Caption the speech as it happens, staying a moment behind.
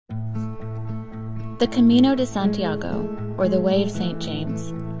The Camino de Santiago, or the Way of St.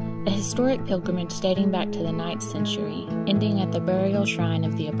 James, a historic pilgrimage dating back to the 9th century, ending at the burial shrine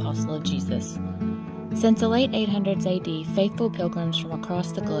of the Apostle of Jesus. Since the late 800s AD, faithful pilgrims from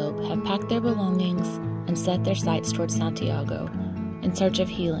across the globe have packed their belongings and set their sights towards Santiago in search of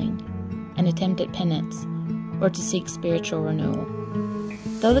healing, an attempt at penance, or to seek spiritual renewal.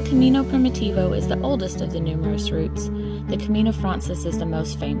 Though the Camino Primitivo is the oldest of the numerous routes, the Camino Francis is the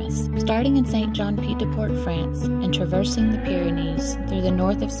most famous. Starting in St. Jean-Pied-de-Port, France, and traversing the Pyrenees through the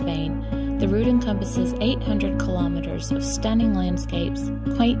north of Spain, the route encompasses 800 kilometers of stunning landscapes,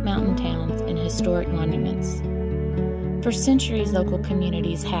 quaint mountain towns, and historic monuments. For centuries, local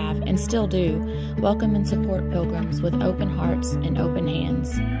communities have, and still do, welcome and support pilgrims with open hearts and open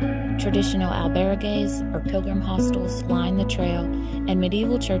hands. Traditional albergues, or pilgrim hostels, line the trail, and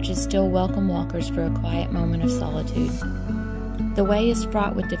medieval churches still welcome walkers for a quiet moment of solitude. The way is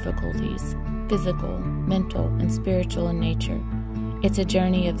fraught with difficulties, physical, mental, and spiritual in nature. It's a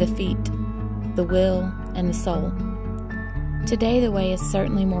journey of the feet, the will, and the soul. Today, the way is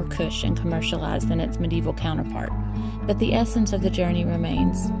certainly more cush and commercialized than its medieval counterpart, but the essence of the journey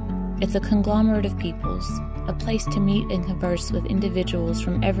remains. It's a conglomerate of peoples, a place to meet and converse with individuals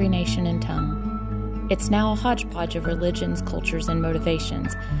from every nation and tongue. It's now a hodgepodge of religions, cultures, and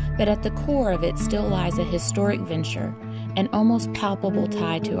motivations, but at the core of it still lies a historic venture, an almost palpable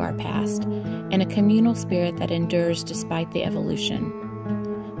tie to our past, and a communal spirit that endures despite the evolution.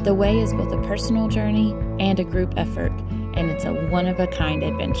 The way is both a personal journey and a group effort, and it's a one-of-a-kind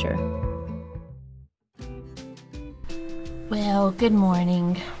adventure. Well, good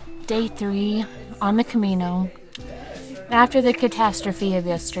morning. Day 3 on the Camino. After the catastrophe of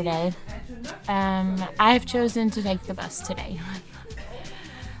yesterday, I have chosen to take the bus today.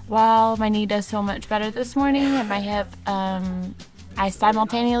 While my knee does so much better this morning and my hip, I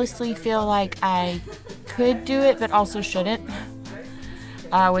simultaneously feel like I could do it but also shouldn't,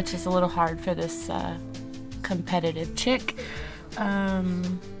 which is a little hard for this competitive chick.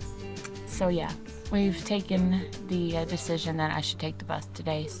 So yeah, we've taken the decision that I should take the bus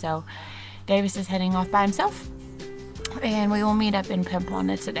today. So Davis is heading off by himself, and we will meet up in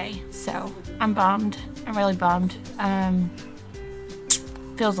Pamplona today. So I'm bummed. I'm really bummed.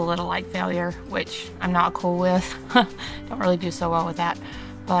 Feels a little like failure, which I'm not cool with. Don't really do so well with that.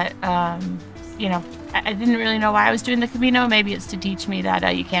 But, you know, I didn't really know why I was doing the Camino. Maybe it's to teach me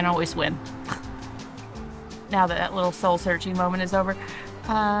that you can't always win. Now that that little soul-searching moment is over,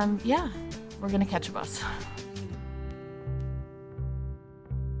 yeah, we're gonna catch a bus.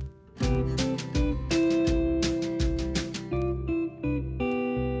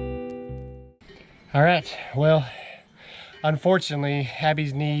 All right, well, unfortunately,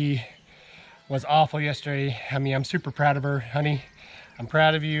 Abby's knee was awful yesterday. I mean, I'm super proud of her, honey. I'm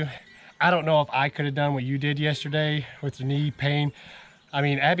proud of you. I don't know if I could have done what you did yesterday with the knee pain. I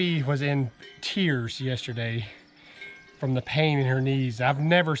mean, Abby was in tears yesterday from the pain in her knees. I've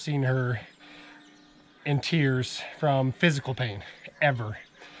never seen her in tears from physical pain, ever.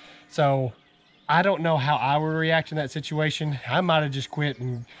 So I don't know how I would react in that situation. I might have just quit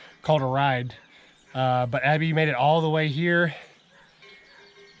and called a ride. But Abby made it all the way here.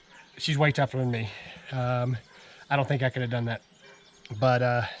 She's way tougher than me. I don't think I could have done that.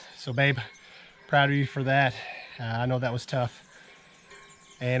 But so babe, proud of you for that. I know that was tough.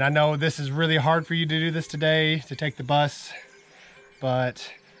 And I know this is really hard for you to do this today, to take the bus. But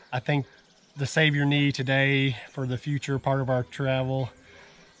I think to save your knee today for the future part of our travel,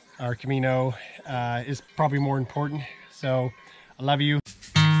 our Camino, is probably more important. So I love you.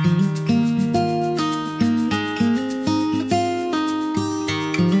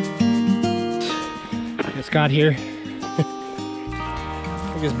 Scott here. Look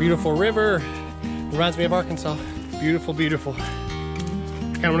at this beautiful river. Reminds me of Arkansas. Beautiful, beautiful.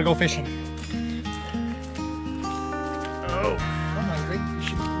 Kind of want to go fishing. Oh, I'm hungry. You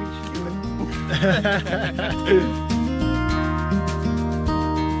should do it.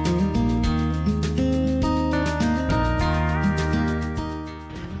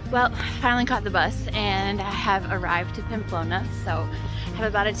 Well, I finally caught the bus and I have arrived to Pamplona, so I have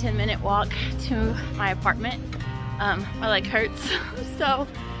about a 10-minute walk to my apartment. My leg hurts, so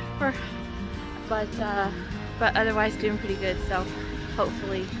but otherwise doing pretty good, so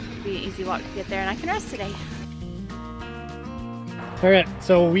hopefully it'll be an easy walk to get there and I can rest today. All right,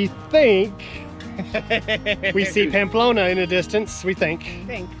 so we think we see Pamplona in the distance, we think.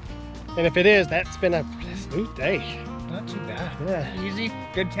 And if it is, that's been a smooth day. Not too bad. Yeah. Easy,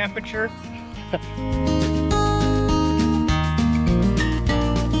 good temperature.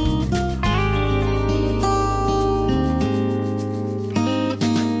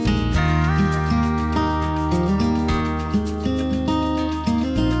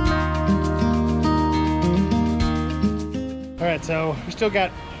 right, so we still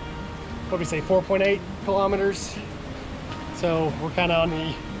got, what do we say, 4.8 kilometers. So we're kind of on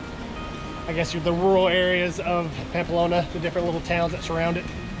the, I guess, the rural areas of Pamplona, the different little towns that surround it.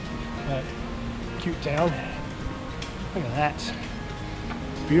 But cute town. Look at that.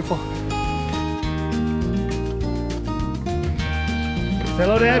 It's beautiful. Say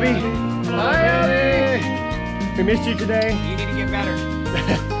hello to Abby. Hi, Abby. We missed you today. You need to get better.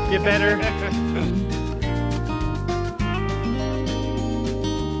 Get better.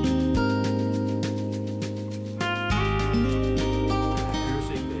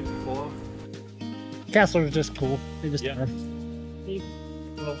 Castles are just cool. They just are.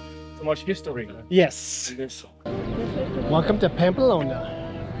 Well, so much history. Yes. Welcome to Pamplona.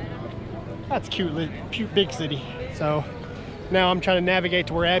 That's cute, cute big city. So now I'm trying to navigate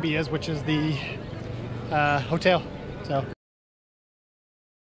to where Abby is, which is the hotel. So.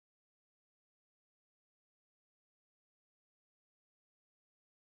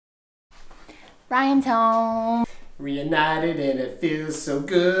 Ryan's home. Reunited and it feels so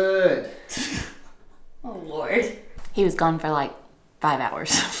good. Oh Lord. He was gone for like 5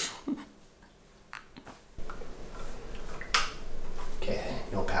 hours. Okay,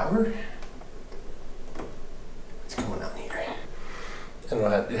 no power. What's going on here? I don't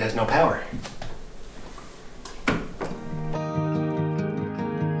know, it has no power.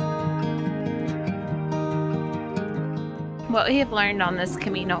 What we have learned on this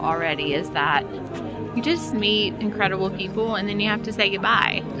Camino already is that you just meet incredible people and then you have to say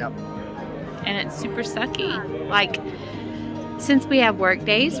goodbye. Yep. And it's super sucky. Like, since we have work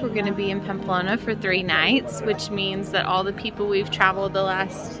days, we're going to be in Pamplona for 3 nights, which means that all the people we've traveled the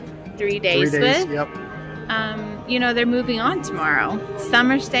last 3 days, with, yep. You know, they're moving on tomorrow. Some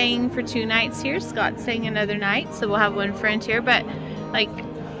are staying for 2 nights here. Scott's staying another night, so we'll have one friend here. But, like,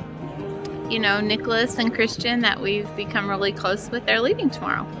 you know, Nicholas and Christian that we've become really close with, they're leaving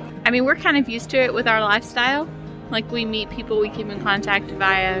tomorrow. I mean, we're kind of used to it with our lifestyle. Like, we meet people, we keep in contact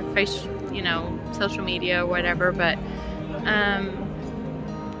via social media or whatever, but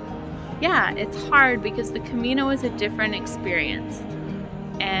yeah, it's hard because the Camino is a different experience,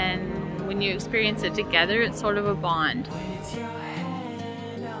 and when you experience it together, it's sort of a bond.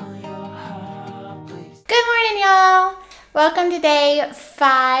 Good morning, y'all. Welcome to day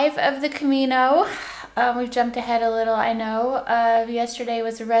 5 of the Camino. We've jumped ahead a little, I know. Yesterday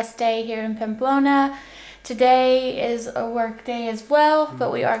was a rest day here in Pamplona. Today is a work day as well,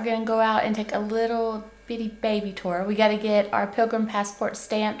 but we are going to go out and take a little bitty baby tour. We got to get our pilgrim passport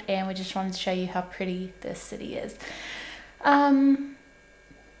stamped, and we just wanted to show you how pretty this city is. I'm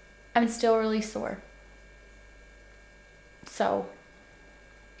still really sore, so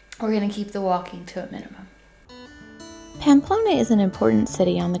we're going to keep the walking to a minimum. Pamplona is an important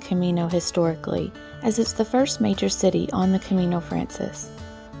city on the Camino historically, as it's the first major city on the Camino Francis.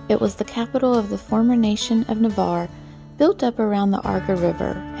 It was the capital of the former nation of Navarre, built up around the Arga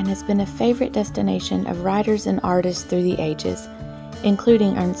River, and has been a favorite destination of writers and artists through the ages,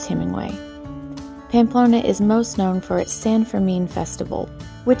 including Ernest Hemingway. Pamplona is most known for its San Fermin festival,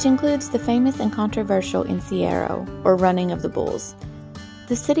 which includes the famous and controversial Encierro, or Running of the Bulls.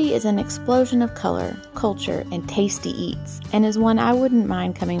 The city is an explosion of color, culture, and tasty eats, and is one I wouldn't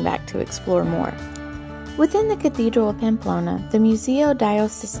mind coming back to explore more. Within the Cathedral of Pamplona, the Museo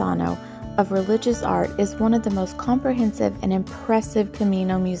Diocesano of Religious Art is one of the most comprehensive and impressive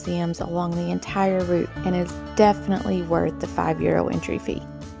Camino museums along the entire route, and is definitely worth the €5 entry fee.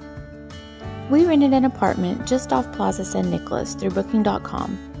 We rented an apartment just off Plaza San Nicolas through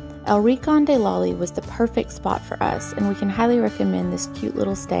Booking.com. El Rincon de Loli was the perfect spot for us, and we can highly recommend this cute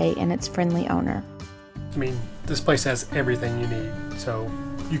little stay and its friendly owner. I mean, this place has everything you need, so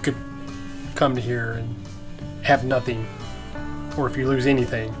you could come to here and have nothing, or if you lose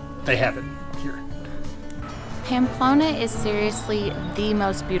anything, they have it here. Pamplona is seriously the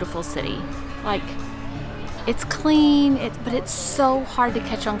most beautiful city. Like, it's clean, but it's so hard to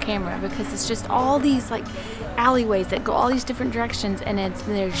catch on camera because it's just all these like alleyways that go all these different directions, and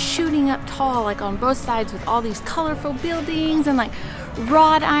they're shooting up tall like on both sides with all these colorful buildings and like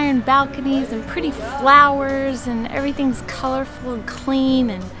wrought iron balconies and pretty flowers, and everything's colorful and clean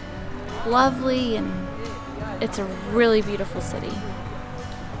and lovely, and it's a really beautiful city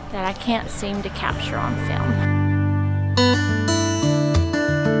that I can't seem to capture on film.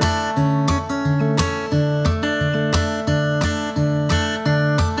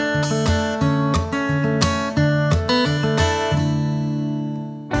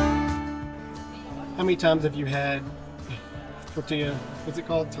 How many times have you had tortilla, what's it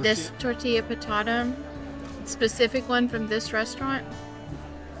called? Tortilla? This tortilla patata, specific one from this restaurant,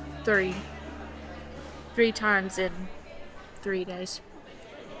 3 times in 3 days.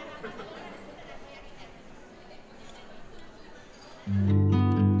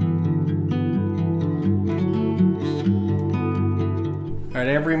 All right,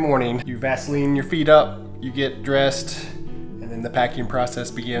 every morning you Vaseline your feet up, you get dressed, and then the packing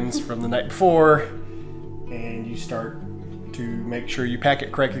process begins from the night before, and you start to make sure you pack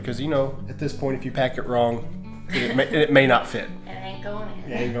it correctly, because you know at this point if you pack it wrong, it may not fit. It ain't going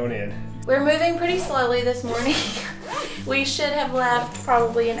in. It ain't going in. We're moving pretty slowly this morning. We should have left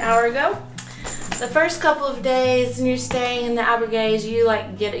probably an hour ago. The first couple of days when you're staying in the Albergues, you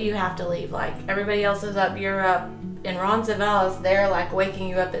have to leave. Like everybody else is up, you're up. In Roncesvalles, they're like waking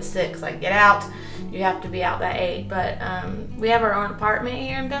you up at 6, like get out, you have to be out by 8. But we have our own apartment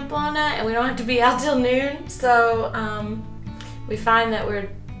here in Pamplona and we don't have to be out till noon, so we find that we're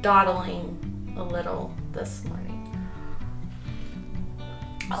dawdling a little this morning.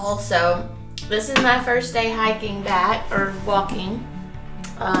 Also, this is my first day hiking back, or walking,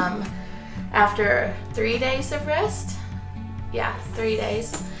 after 3 days of rest. Yeah, 3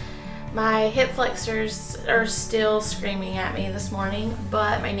 days. My hip flexors are still screaming at me this morning,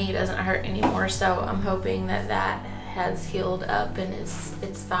 but my knee doesn't hurt anymore, so I'm hoping that that has healed up and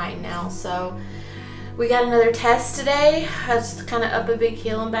it's fine now. So we got another test today. I was kind of up a big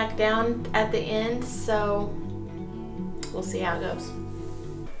hill and back down at the end, so we'll see how it goes.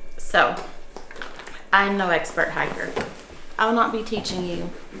 So, I'm no expert hiker. I will not be teaching you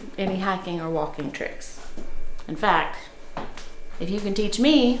any hiking or walking tricks. In fact, if you can teach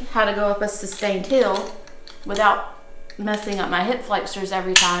me how to go up a sustained hill without messing up my hip flexors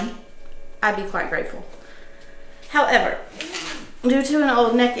every time, I'd be quite grateful. However, due to an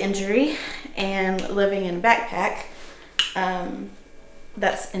old neck injury and living in a backpack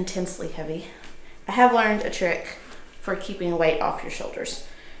that's intensely heavy, I have learned a trick for keeping weight off your shoulders.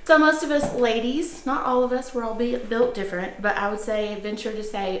 So most of us ladies, not all of us, we're all built different, but I would say, venture to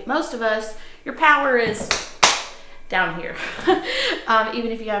say, most of us, your power is down here.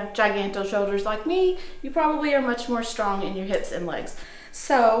 Even if you have gigantic shoulders like me, you probably are much more strong in your hips and legs.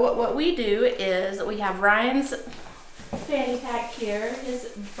 So what we do is we have Ryan's fanny pack here, his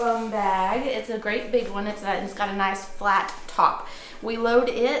bum bag. It's a great big one. It's got a nice flat top. We load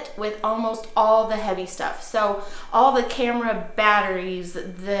it with almost all the heavy stuff. So all the camera batteries,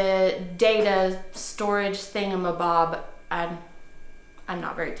 the data storage thingamabob, I'm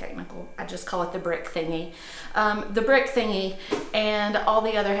not very technical. I just call it the brick thingy. The brick thingy and all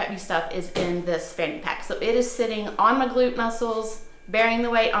the other heavy stuff is in this fanny pack. So it is sitting on my glute muscles, bearing the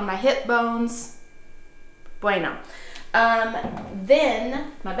weight on my hip bones. Bueno.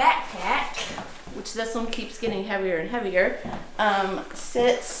 Then my backpack, which this one keeps getting heavier and heavier,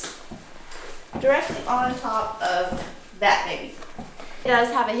 sits directly on top of that baby. It does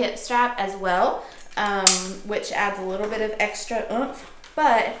have a hip strap as well, which adds a little bit of extra oomph.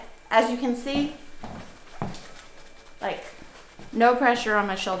 But as you can see, like no pressure on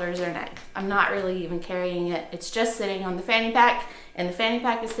my shoulders or neck. I'm not really even carrying it. It's just sitting on the fanny pack, and the fanny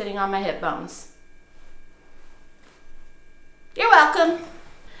pack is sitting on my hip bones. You're welcome.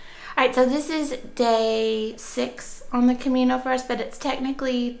 All right, so this is day 6 on the Camino for us, but it's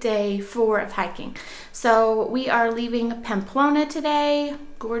technically day 4 of hiking. So we are leaving Pamplona today,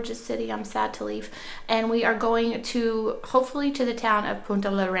 gorgeous city, I'm sad to leave, and we are going to, hopefully, to the town of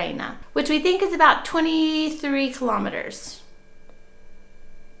Punta La Reina, which we think is about 23 kilometers.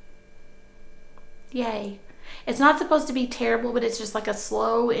 Yay. It's not supposed to be terrible, but it's just like a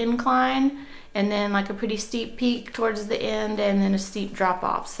slow incline and then like a pretty steep peak towards the end and then a steep drop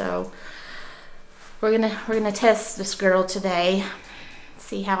off. So we're gonna test this girl today,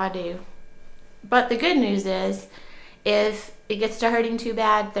 see how I do. But the good news is, if it gets to hurting too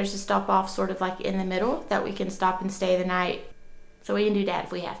bad, there's a stop off sort of like in the middle that we can stop and stay the night. So we can do that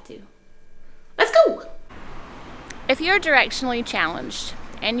if we have to. Let's go! If you're directionally challenged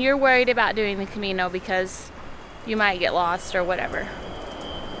and you're worried about doing the Camino because you might get lost or whatever,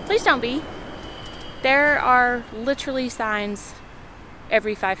 please don't be. There are literally signs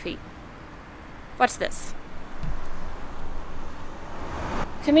every 5 feet. Watch this.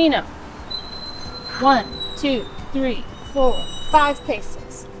 Camino. 1, 2, 3, 4, 5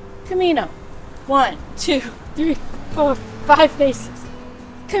 paces. Camino. 1, 2, 3, 4, 5 paces.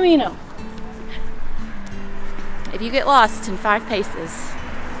 Camino. If you get lost in 5 paces,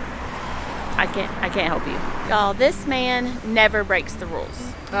 I can't help you. Y'all, this man never breaks the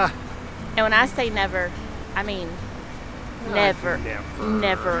rules. And when I say never, I mean never.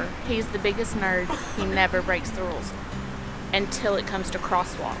 He's the biggest nerd. He never breaks the rules until it comes to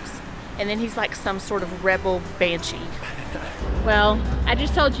crosswalks. And then he's like some sort of rebel banshee. Well, I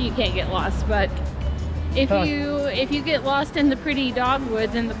just told you you can't get lost, but If you get lost in the pretty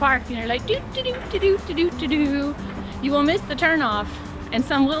dogwoods in the park and you're like do do do do do do do do, you will miss the turnoff, and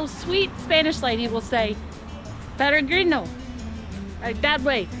some little sweet Spanish lady will say, "Peregrino, like that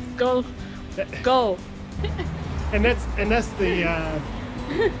way, go." And that's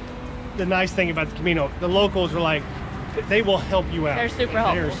the nice thing about the Camino. The locals are like, they will help you out. They're super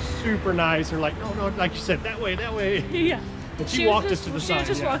helpful. They're super nice. They're like, no, like you said, that way. Yeah. And she walked us to the side.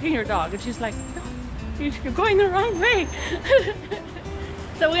 She was just walking her dog, and she's like, no, you're going the wrong way.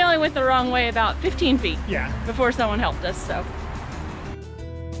 So we only went the wrong way about 15 feet. Yeah. Before someone helped us. So.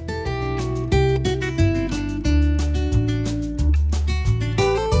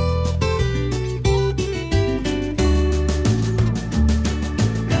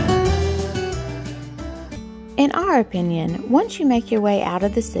 In our opinion, once you make your way out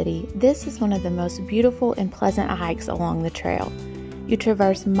of the city, this is one of the most beautiful and pleasant hikes along the trail. You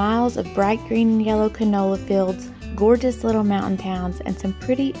traverse miles of bright green and yellow canola fields, gorgeous little mountain towns, and some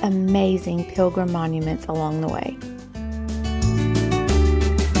pretty amazing pilgrim monuments along the way.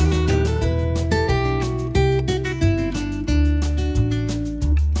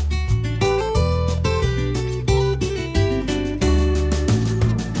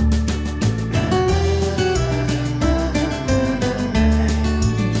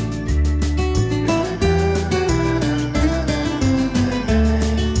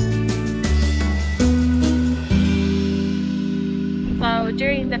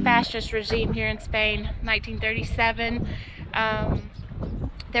 During the fascist regime here in Spain, 1937,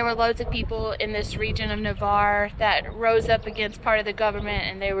 there were loads of people in this region of Navarre that rose up against part of the government,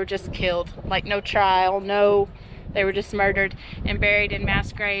 and they were just killed. Like, no trial, they were just murdered and buried in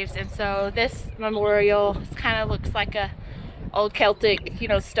mass graves. And so this memorial kind of looks like a old Celtic,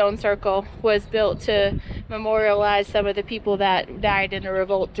 stone circle, was built to memorialize some of the people that died in a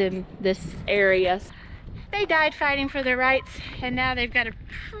revolt in this area. They died fighting for their rights, and now they've got a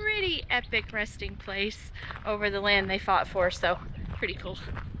pretty epic resting place over the land they fought for, so pretty cool.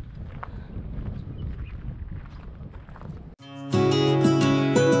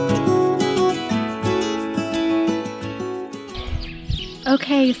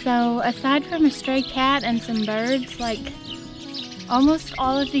 Okay, so aside from a stray cat and some birds, like almost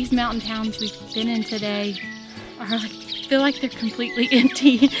all of these mountain towns we've been in today are like, feel like they're completely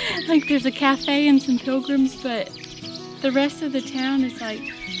empty. Like there's a cafe and some pilgrims, but the rest of the town is like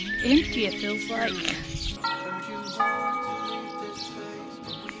empty, it feels like.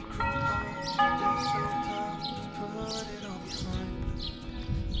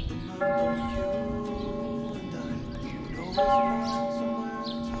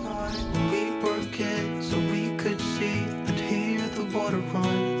 We were kids, so we could see and hear the water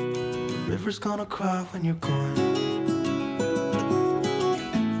run. The river's gonna cry when you're gone.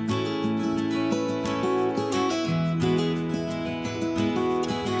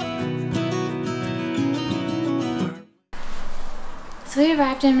 So we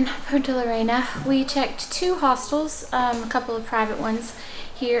arrived in Punta Lorena. We checked 2 hostels, a couple of private ones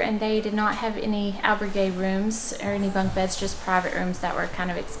here, and they did not have any albergue rooms or any bunk beds, just private rooms that were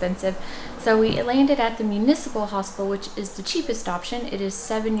kind of expensive. So we landed at the municipal hostel, which is the cheapest option. It is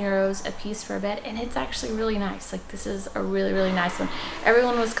 €7 a piece for a bed, and it's actually really nice. Like, this is a really, really nice one.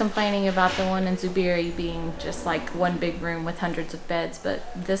 Everyone was complaining about the one in Zubiri being just like one big room with hundreds of beds, but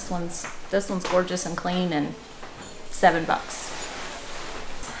this one's gorgeous and clean, and $7.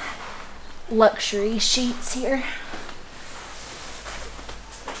 Luxury sheets here.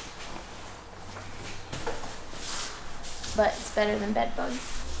 But it's better than bed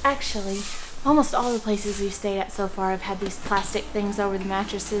bugs. Actually, almost all the places we've stayed at so far have had these plastic things over the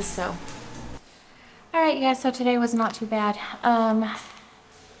mattresses, so. Alright guys, so today was not too bad. I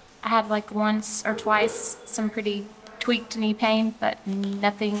had like once or twice some pretty tweaked knee pain, but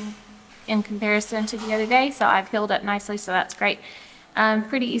nothing in comparison to the other day, so I've healed up nicely, so that's great.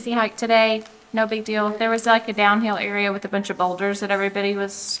 Pretty easy hike today, no big deal. There was like a downhill area with a bunch of boulders that everybody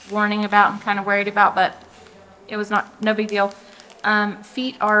was warning about and kind of worried about, but it was no big deal.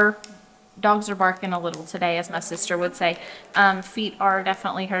 Dogs are barking a little today, as my sister would say. Feet are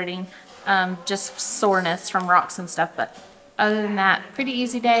definitely hurting, just soreness from rocks and stuff, but other than that, pretty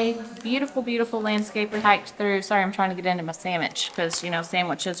easy day. Beautiful, beautiful landscape we hiked through. Sorry, I'm trying to get into my sandwich because,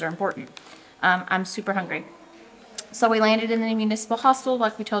 sandwiches are important. I'm super hungry. So we landed in the municipal hostel,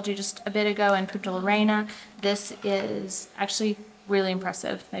 like we told you just a bit ago, in Punta Lorena. This is actually really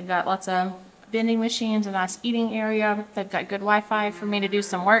impressive. They've got lots of vending machines, a nice eating area. They've got good Wi-Fi for me to do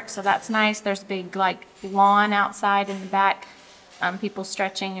some work, so that's nice. There's a big lawn outside in the back. People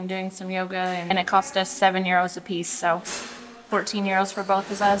stretching and doing some yoga, and it cost us €7 a piece, so €14 for both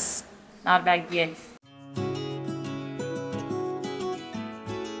of us. Not a bad gig.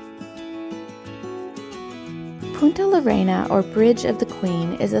 Punta La Reina, or Bridge of the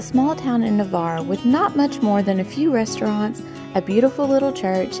Queen, is a small town in Navarre with not much more than a few restaurants, a beautiful little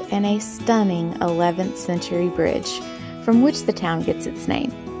church, and a stunning 11th century bridge, from which the town gets its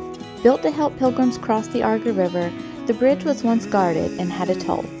name. Built to help pilgrims cross the Arga River, the bridge was once guarded and had a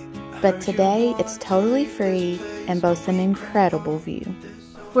toll, but today it's totally free and boasts an incredible view.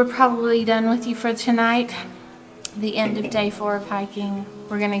 We're probably done with you for tonight. The end of day 4 of hiking.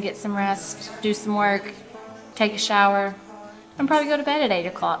 We're gonna get some rest, do some work, take a shower, and probably go to bed at 8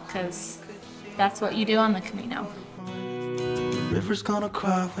 o'clock because that's what you do on the Camino. The river's gonna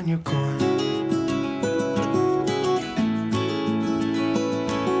cry when you're gone.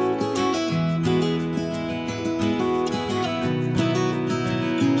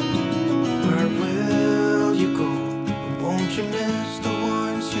 Where will you go? Won't you miss the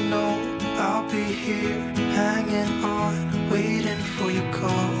ones you know? I'll be here, hanging on, waiting for your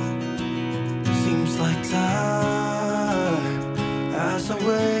call. Seems like time as a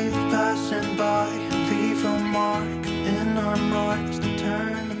wave passing by, leave a mark in our marks.